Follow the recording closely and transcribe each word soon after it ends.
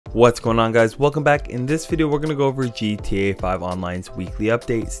What's going on, guys? Welcome back. In this video we're going to go over GTA 5 Online's weekly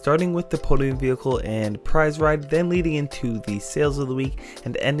update, starting with the podium vehicle and prize ride, then leading into the sales of the week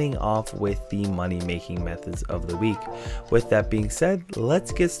and ending off with the money making methods of the week. With that being said,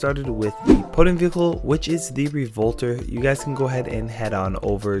 let's get started with the podium vehicle, which is the Revolter. You guys can go ahead and head on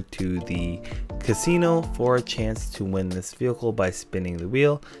over to the casino for a chance to win this vehicle by spinning the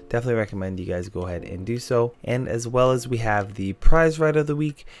wheel. Definitely recommend you guys go ahead and do so. And as well as we have the prize ride of the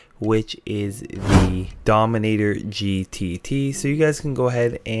week, which is the Dominator GTT. So you guys can go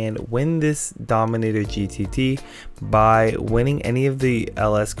ahead and win this Dominator GTT by winning any of the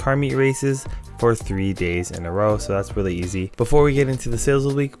LS car meet races for 3 days in a row. So that's really easy. Before we get into the sales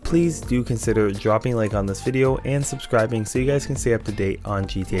of the week, please do consider dropping a like on this video and subscribing so you guys can stay up to date on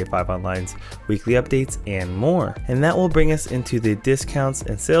GTA 5 Online's weekly updates and more. And that will bring us into the discounts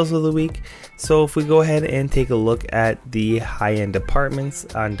and sales of the week. So if we go ahead and take a look at the high-end apartments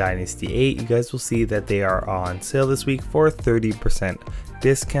on Dynasty 8, you guys will see that they are on sale this week for 30%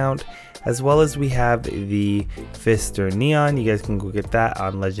 discount. As well as we have the Fister Neon. You guys can go get that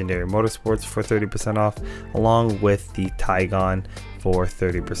on Legendary Motorsports for 30% off, along with the Tygon for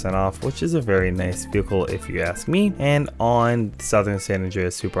 30% off, which is a very nice vehicle if you ask me. And on Southern San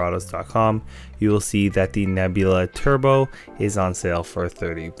Andreas Superautos.com, you will see that the Nebula Turbo is on sale for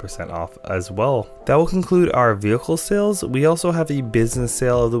 30% off as well. That will conclude our vehicle sales. We also have a business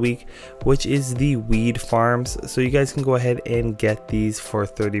sale of the week, which is the Weed Farms. So you guys can go ahead and get these for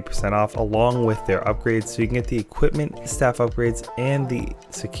 30% off along with their upgrades. So you can get the equipment, staff upgrades, and the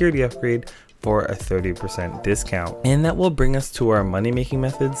security upgrade for a 30% discount. And that will bring us to our money making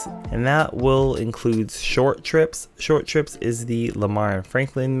methods, and that will include short trips. Short trips is the Lamar and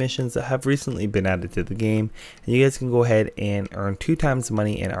Franklin missions that have recently been added to the game, and you guys can go ahead and earn 2 times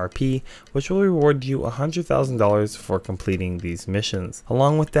money in RP, which will reward you $100,000 for completing these missions.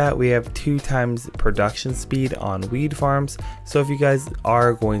 Along with that, we have 2 times production speed on Weed Farms. So if you guys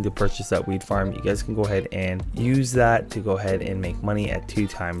are going to purchase that Weed Farm, you guys can go ahead and use that to go ahead and make money at 2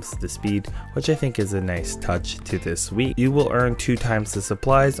 times the speed, which I think is a nice touch to this week. You will earn 2 times the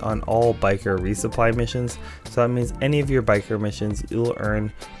supplies on all biker resupply missions. So that means any of your biker missions, you'll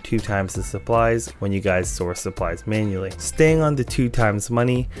earn 2 times the supplies when you guys source supplies manually. Staying on the 2 times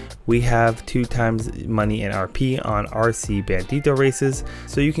money, we have 2 times money in RP on RC Bandito races.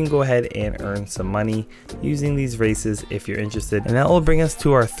 So you can go ahead and earn some money using these races if you're interested. And that will bring us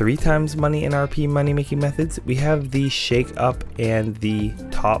to our 3 times money in RP money making methods. We have the Shake Up and the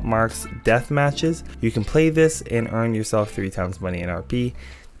Top Marks death matches. You can play this and earn yourself 3 times money in RP.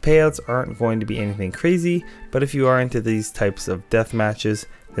 Payouts aren't going to be anything crazy, but if you are into these types of death matches,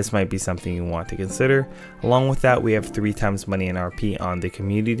 this might be something you want to consider. Along with that, we have 3 times money in RP on the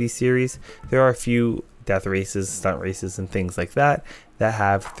community series. There are a few death races, stunt races, and things like that that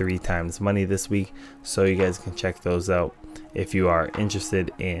have 3 times money this week, so you guys can check those out if you are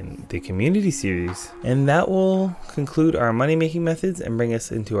interested in the community series. And that will conclude our money making methods and bring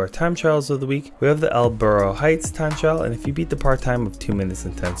us into our time trials of the week. We have the El Burro Heights time trial, and if you beat the part time of 2 minutes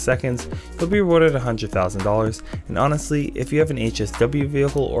and 10 seconds, you'll be rewarded $100,000. And honestly, if you have an HSW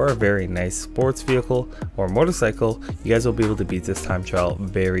vehicle or a very nice sports vehicle or motorcycle, you guys will be able to beat this time trial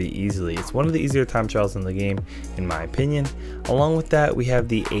very easily. It's one of the easier time trials in the game, in my opinion. Along with that, we have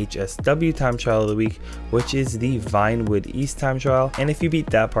the HSW time trial of the week, which is the Vinewood East time trial, and if you beat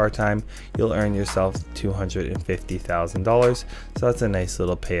that part time, you'll earn yourself $250,000. so that's a nice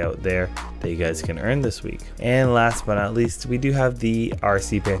little payout there that you guys can earn this week. And last but not least, we do have the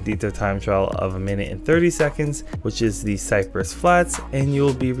RC Bandito time trial of 1 minute and 30 seconds, which is the Cypress Flats, and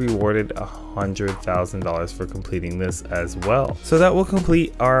you'll be rewarded $100,000 for completing this as well. So that will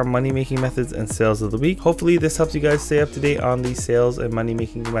complete our money making methods and sales of the week. Hopefully this helps you guys stay up to date on the sales and money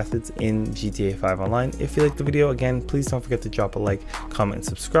making methods in GTA 5 Online. If you liked the video, again, please don't forget to drop a like, comment, and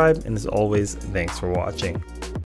subscribe, and as always, thanks for watching.